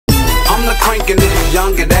the cranking is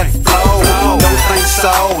younger that flow. Don't think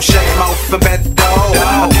so, shut mouth and bet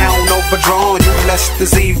dough. Account overdrawn, you less than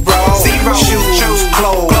zero. Shoes,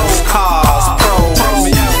 clothes, cars, pros.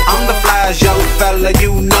 I'm the flyest young fella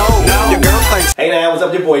you know. Your girl thinks. Hey now, what's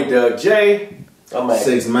up? Your boy Doug J. I'm at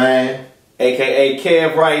 6 man. AKA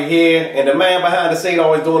Kev right here. And the man behind the scene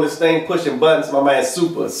always doing this thing, pushing buttons, my man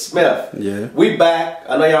Soopa Smith. Yeah. We back.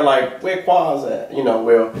 I know y'all like, where Quaz at? You know,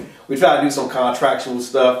 well, we tried to do some contractual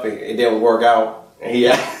stuff. It didn't work out. And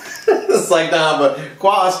it's like, nah, but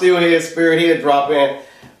Quaz still here, Spirit here, drop in.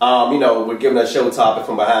 You know, we're giving a show topic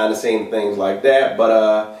from behind the scenes, things like that.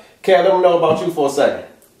 But Kev, let me know about you for a second.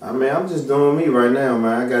 I mean, I'm just doing me right now,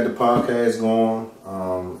 man. I got the podcast going.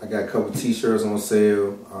 I got a couple t-shirts on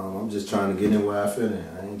sale. I'm just trying to get in where I fit in.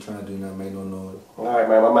 I ain't trying to do nothing, make no noise. All right,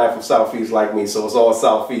 man. My man from Southeast like me, so it's all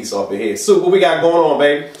Southeast off the head. Soup, what we got going on,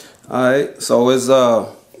 baby? All right, so it's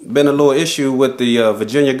been a little issue with the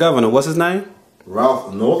Virginia governor. What's his name?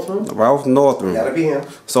 Ralph Northam? Ralph Northam. Gotta be him.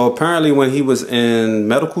 So apparently when he was in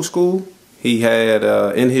medical school, he had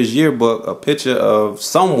in his yearbook a picture of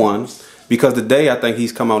someone, because today I think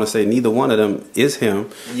he's come out and say neither one of them is him.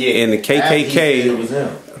 Yeah. In the KKK, it was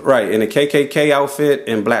him. right, in the KKK outfit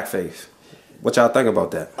and blackface. What y'all think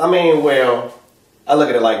about that? I mean, well, I look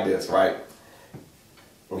at it like this, right?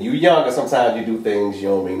 When you're younger, sometimes you do things you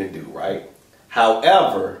don't mean to do, right?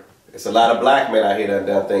 However, it's a lot of black men out here that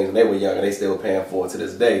done things when they were younger. They still paying for it to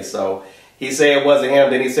this day. So he said it wasn't him.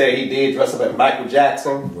 Then he said he did dress up as Michael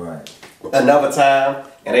Jackson. Right. Another time,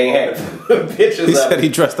 and they ain't had pictures He of said it. he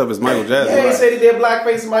dressed up as Michael Jackson. Yeah, right? he said he did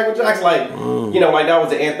blackface as Michael Jackson. Like, you know, like that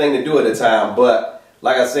was the end thing to do at the time. But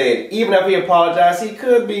like I said, even if he apologized, he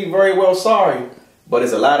could be very well sorry. But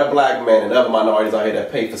it's a lot of black men and other minorities out here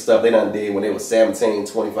that pay for stuff they done did when they were 17,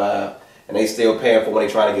 25, and they still paying for when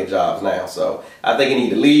they trying to get jobs now. So I think he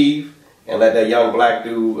need to leave and let that young black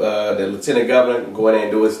dude, the lieutenant governor, go in there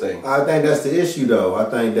and do his thing. I think that's the issue, though. I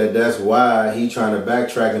think that's why he trying to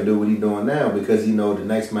backtrack and do what he doing now, because he know the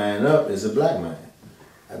next man up is a black man.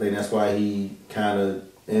 I think that's why he kind of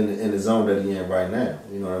in the zone that he in right now.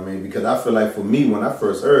 You know what I mean? Because I feel like for me, when I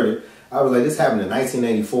first heard it, I was like, this happened in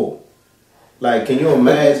 1984. Like, can you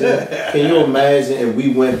imagine? Can you imagine if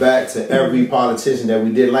we went back to every politician that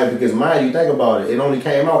we did like? Because mind you, think about it. It only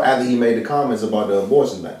came out after he made the comments about the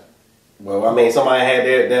abortion ban. Well, I mean, somebody had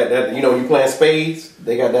that you know, you playing spades,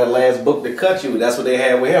 they got that last book to cut you. That's what they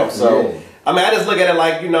had with him. So, yeah. I mean, I just look at it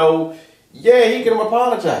like, you know, yeah, he can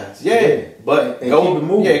apologize. Yeah. But and go, keep it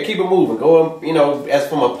moving. Yeah, keep it moving. Go, you know, as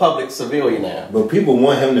from a public civilian now. But people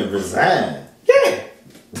want him to resign. Yeah.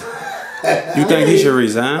 You think he should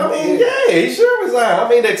resign? I mean, yeah, he should resign. I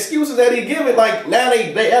mean, the excuses that he giving, like, now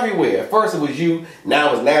they everywhere. At first it was you,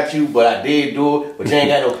 now it's not you, but I did do it, but you ain't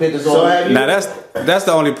got no pictures on it. Now that's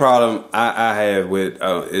the only problem I have with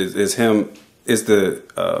is him. Is the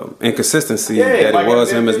inconsistency that like it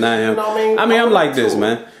was him is not him. You know what I mean? I mean, I'm like this,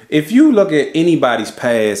 man. If you look at anybody's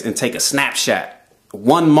past and take a snapshot,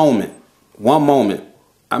 one moment,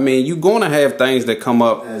 I mean, you're going to have things that come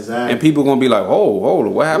up, exactly. and people going to be like, oh, hold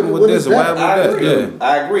on, what happened with this? What happened with that? Yeah.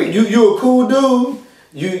 I agree. You a cool dude.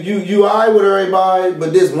 You all right with everybody,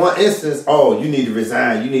 but this one instance, oh, you need to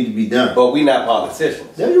resign. You need to be done. But we not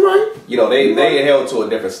politicians. Yeah, you're right. You know, they held to a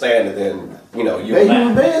different standard than, you know, you they and I.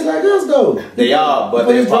 human beings like us, though. They are, but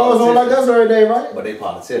they politicians on like us every day, right? But they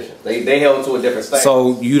politicians. They held to a different standard.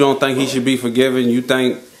 So you don't think he should be forgiven? You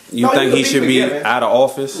think he should be out of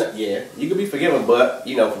office? No, yeah, you can be forgiven, but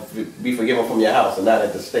you know, be forgiven from your house and not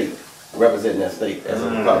at the state, representing that state as a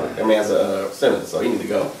Republican. I mean, as a senator. So you need to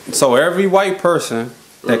go. So every white person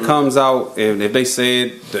that comes out, if they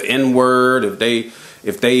said the N-word,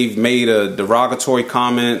 if they've made a derogatory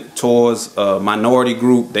comment towards a minority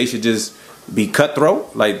group, they should just be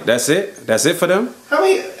cutthroat. Like that's it. That's it for them.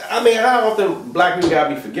 I mean, how often black people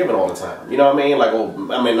gotta be forgiven all the time? You know what I mean? Like,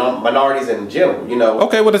 minorities in general. You know.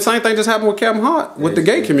 Okay, well, the same thing just happened with Kevin Hart with the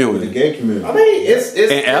gay community. With the gay community. I mean, it's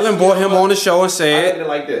and Ellen brought him on the show and said, I look at it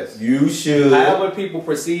like this: you should. However people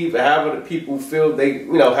perceive, however the people feel,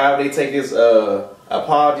 however they take his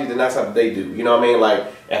apology, then that's how they do. You know what I mean? Like,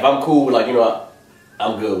 if I'm cool, like, you know,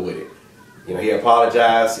 I'm good with it. You know, he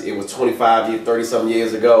apologized. It was 25 years, 30-something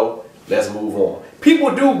years ago. Let's move on.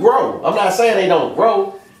 People do grow. I'm not saying they don't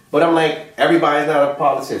grow, but I'm like, everybody's not a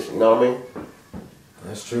politician. You know what I mean?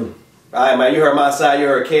 That's true. All right, man. You heard my side. You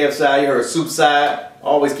heard Kev's side. You heard Soup's side.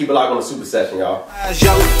 Always keep it locked on the Super Session, y'all.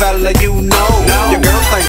 Young fella, you know. Your girl thinks